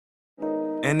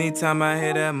Anytime I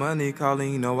hear that money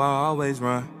calling, you know I always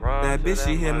run. That bitch,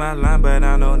 she hit my line, but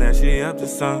I know that she up to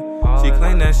some. She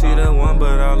claim that she the one,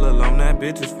 but all alone that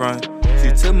bitch is front.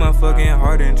 She took my fucking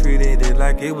heart and treated it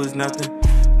like it was nothing.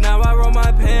 Now I roll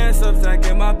my pants up,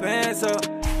 stacking my pants up.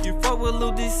 You fuck with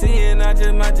Lil DC and I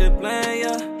might just play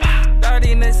ya.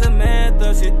 30 next to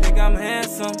Samantha, she think I'm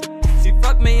handsome. She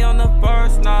fucked me on the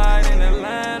first night in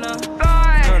Atlanta.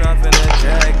 Skirt off in the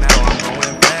jag, now I'm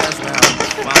going fast now.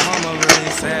 My mama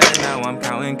really sad now, I'm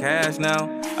counting cash now.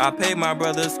 I paid my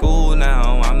brother's school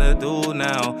now, I'm the dude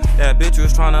now. That bitch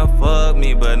was tryna fuck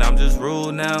me, but I'm just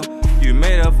rude now. You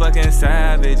made a fucking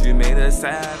savage, you made a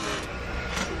savage.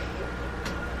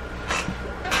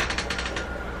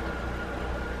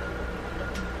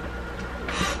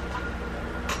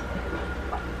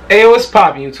 Hey, what's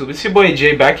poppin' YouTube? It's your boy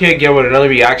Jay back here again with another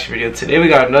reaction video. Today we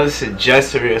got another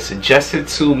suggested video suggested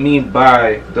to me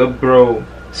by the bro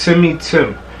Timmy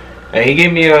Tim, and he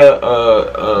gave me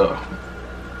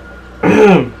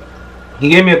he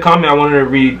gave me a comment I wanted to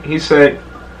read. He said,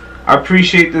 "I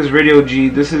appreciate this video, G.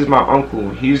 This is my uncle.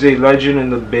 He's a legend in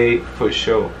the Bay for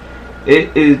sure.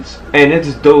 It's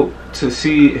dope to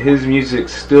see his music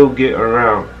still get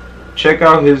around. Check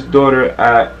out his daughter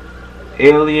at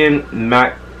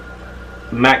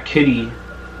ALIENMACKITTY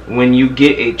when you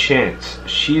get a chance.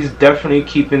 She's definitely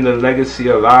keeping the legacy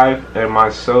alive, and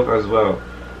myself as well.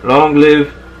 Long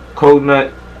live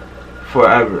Coconut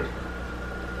forever."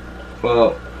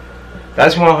 Well,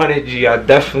 that's 100 G. I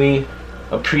definitely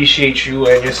appreciate you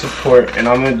and your support, and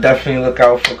I'm gonna definitely look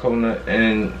out for Coconut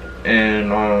and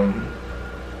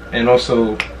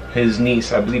also his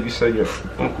niece. I believe you said your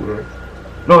uncle, right?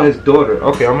 No, his daughter.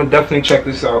 Okay, I'm gonna definitely check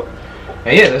this out.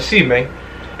 And yeah, let's see, man.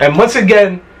 And once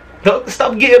again, don't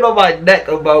stop getting on my neck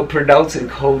about pronouncing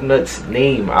Coconut's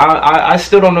name. I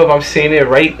still don't know if I'm saying it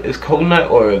right. Is Coconut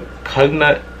or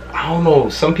Cognut? I don't know.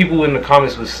 Some people in the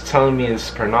comments was telling me it's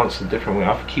pronounced a different way.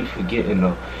 I keep forgetting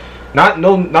though. Not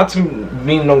to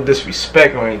mean no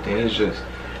disrespect or anything. It's just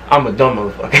I'm a dumb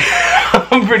motherfucker.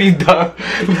 I'm pretty dumb.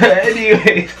 But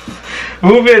anyways,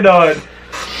 moving on.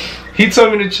 He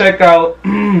told me to check out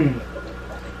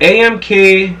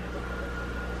A.M.K.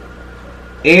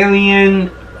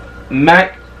 ALIENMACKITTY.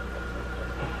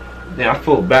 Damn, I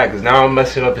feel bad because now I'm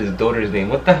messing up his daughter's name.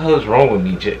 What the hell is wrong with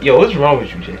me, Jay? Yo, what's wrong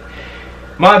with you, Jay?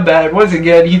 My bad. Once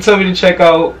again, he told me to check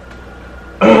out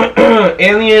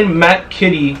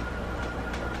ALIENMACKITTY,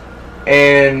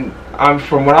 and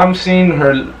from what I'm seeing,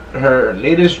 her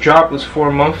latest drop was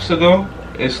 4 months ago.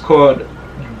 It's called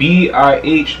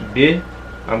BIH.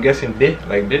 I'm guessing bit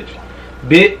like bitch.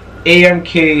 Bit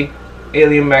A.M.K.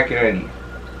 ALIENMACKITTY.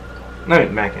 Not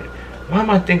even Mackin. Why am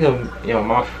I thinking of, yo,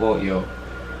 my fault, yo.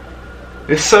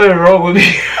 There's something wrong with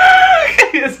me.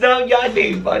 It's not y'all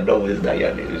name. I know it's not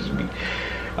y'all name. It's me.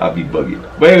 I'll be bugging.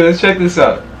 Wait, let's check this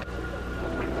out.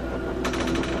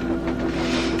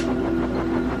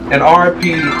 And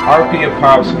RP and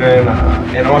Pops, man.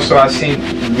 And also I seen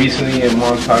recently in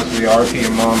Mom's possibly RP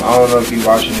and Mom. I don't know if you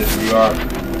watching this VR.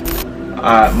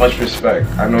 Much respect.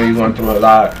 I know you're going through a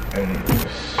lot, and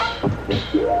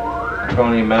I can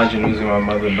only imagine losing my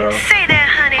mother, bro. Say that,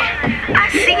 honey.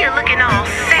 I see you looking all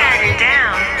sad and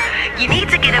down. You need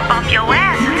to get up off your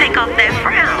ass and take off that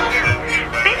frown.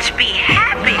 Bitch, be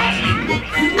happy.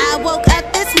 I woke up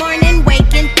this morning,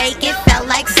 waking, baking, felt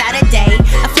like Saturday.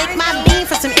 I flicked my bean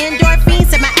for some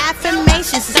endorphins and my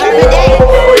affirmations start the day.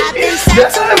 I've been sad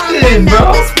too long, I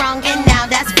know it's wrong, and now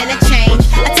that's gonna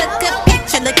change. I took a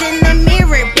picture, looked in the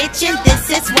mirror, bitch, and this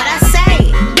is what I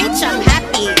say. Bitch, I'm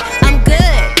happy. I'm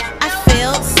good. I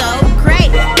feel so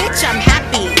great. Bitch, I'm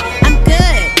happy. I'm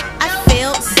good. I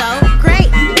feel so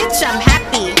great. Bitch, I'm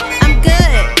happy. I'm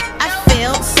good. I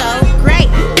feel so great.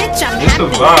 Bitch, I'm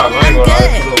happy. I'm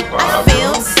good. I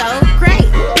feel so great.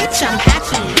 Bitch, I'm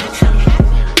happy.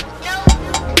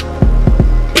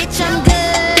 Bitch, I'm good.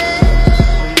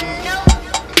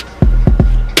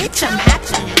 Bitch, I'm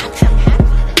happy.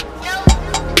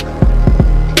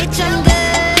 Bitch, I'm good.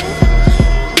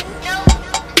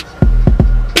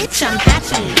 Bitch, I'm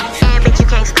happy. And bitch, you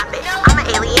can't stop it. I'm an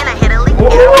alien, I hit a lick.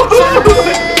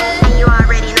 And you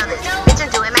already know this. Bitch, I'm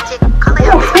doing magic. Call it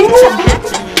up. Bitch, I'm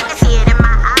happy. You can see it in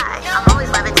my eye. I'm always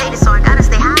levitated, so I gotta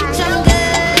stay high. Bitch, I'm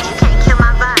good. You can't kill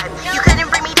my vibe. You couldn't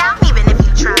bring me down even if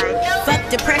you tried. Fuck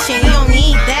depression, you don't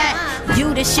need that.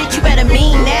 You the shit, you better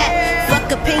mean that. Fuck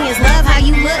opinions, love how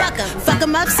you look. Fuck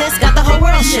 'em up, sis, got the whole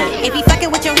world shook. If he fucking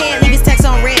with your head, leave his text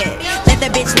on red. Let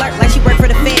that bitch lurk like she work for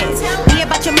the feds. Be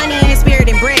about your money and your spirit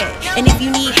and bread. And if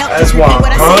you need help, just repeat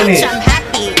what I say. Bitch, I'm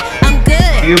happy. I'm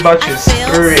good. Be about your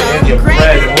spirit and your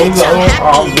bread. Hold on,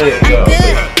 all lit, yo. I'm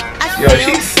good. I Yo,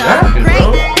 feel she's so snapping, great.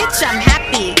 bro. Bitch, I'm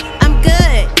happy. I'm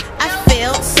good.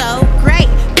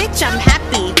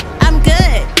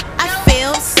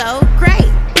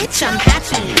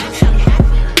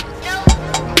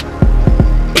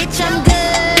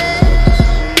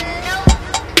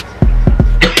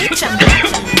 I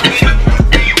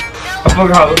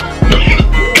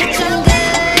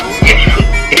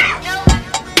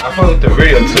fuck with the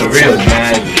real too, real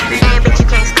man. But you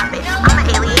can't stop it. I'm an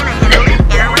alien, I hit it.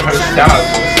 Her style,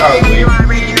 You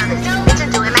already know this. Bitch, I'm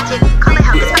doing magic. Call it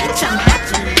hocus pocus.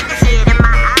 You can see it in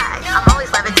my eyes. I'm always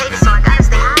levitating, so I gotta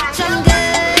stay high.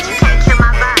 Bitch, you can't kill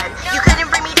my vibe. You couldn't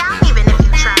bring me down even if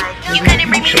you tried. You couldn't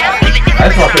bring me down even if you tried.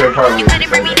 That's my favorite part. You couldn't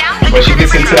bring me down. When she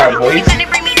gets into that voice. You couldn't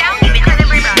bring me down even if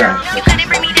you tried. You couldn't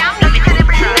bring me down even if you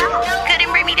tried. Couldn't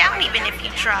bring me down even if you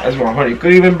tried. That's 100.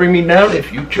 Couldn't even bring me down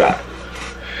if you tried.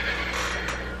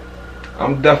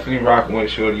 I'm definitely rocking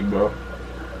with shorty, bro.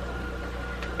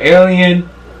 ALIENMAKITTY.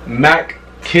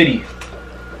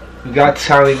 You got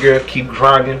talent, girl. Keep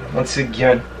grinding. Once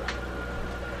again,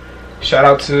 shout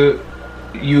out to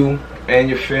you and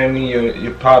your family,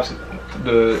 your pops.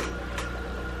 Yo,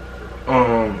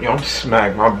 I'm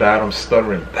smacked. My bad. I'm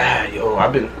stuttering. Yo,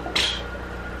 I've been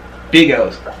big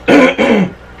L's.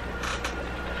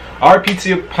 RP to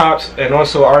your pops and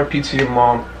also RP to your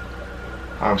mom.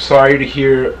 I'm sorry to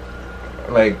hear.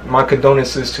 Like, my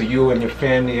condolences to you and your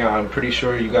family. I'm pretty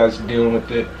sure you guys are dealing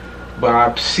with it. But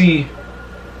I see,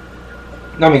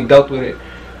 dealt with it.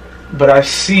 But I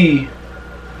see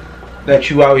that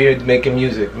you out here making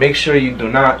music. Make sure you do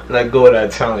not let go of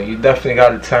that talent. You definitely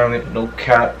got a talent, no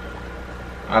cap.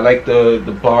 I like the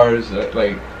bars,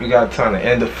 like, you got talent.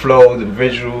 And the flow, the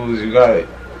visuals, you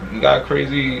got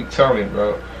crazy talent,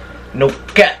 bro. No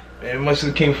cap. It must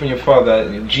have came from your father.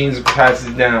 Your genes passed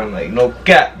it down. Like, no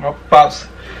cap. My pops,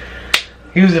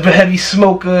 he was a heavy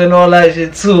smoker and all that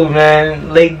shit too, man.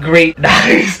 Late great.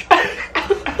 I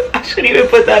shouldn't even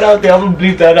put that out there. I'm gonna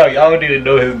bleep that out. Y'all don't even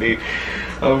know his name.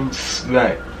 I'm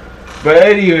smacked. But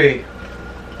anyway,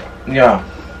 yeah,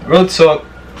 real talk.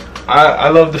 I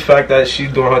love the fact that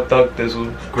she's doing her thug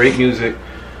thizzle. Great music.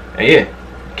 And yeah,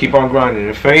 keep on grinding.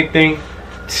 If anything,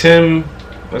 Tim,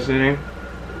 what's his name?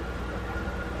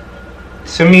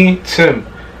 Tim,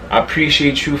 I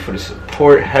appreciate you for the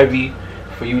support, heavy,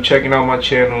 for you checking out my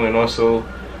channel and also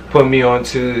putting me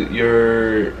onto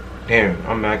your, damn,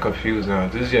 I'm mad confused now.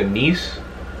 This is your niece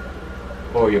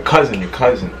or your cousin? Your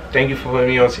cousin. Thank you for putting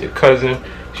me onto your cousin.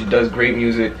 She does great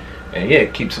music, and yeah,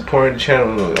 keep supporting the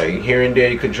channel. Like, here and there,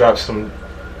 you could drop some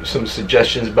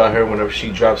suggestions about her whenever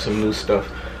she drops some new stuff.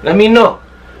 Let me know.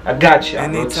 I got you. I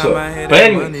know talk. But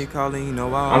anyways,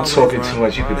 I'm talking too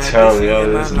much. You can tell,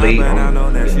 yo. It's late. I'm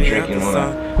drinking and all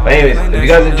that. But anyways, if you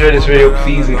guys enjoyed this video,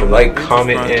 please leave a like,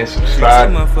 comment, and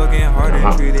subscribe. Now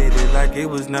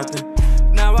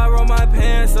I roll my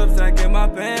pants up, stacking my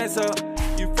pants up.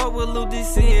 You fuck with Lil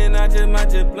DC and I just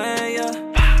might just plan ya.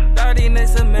 30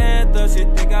 next Samantha, she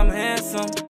think I'm handsome.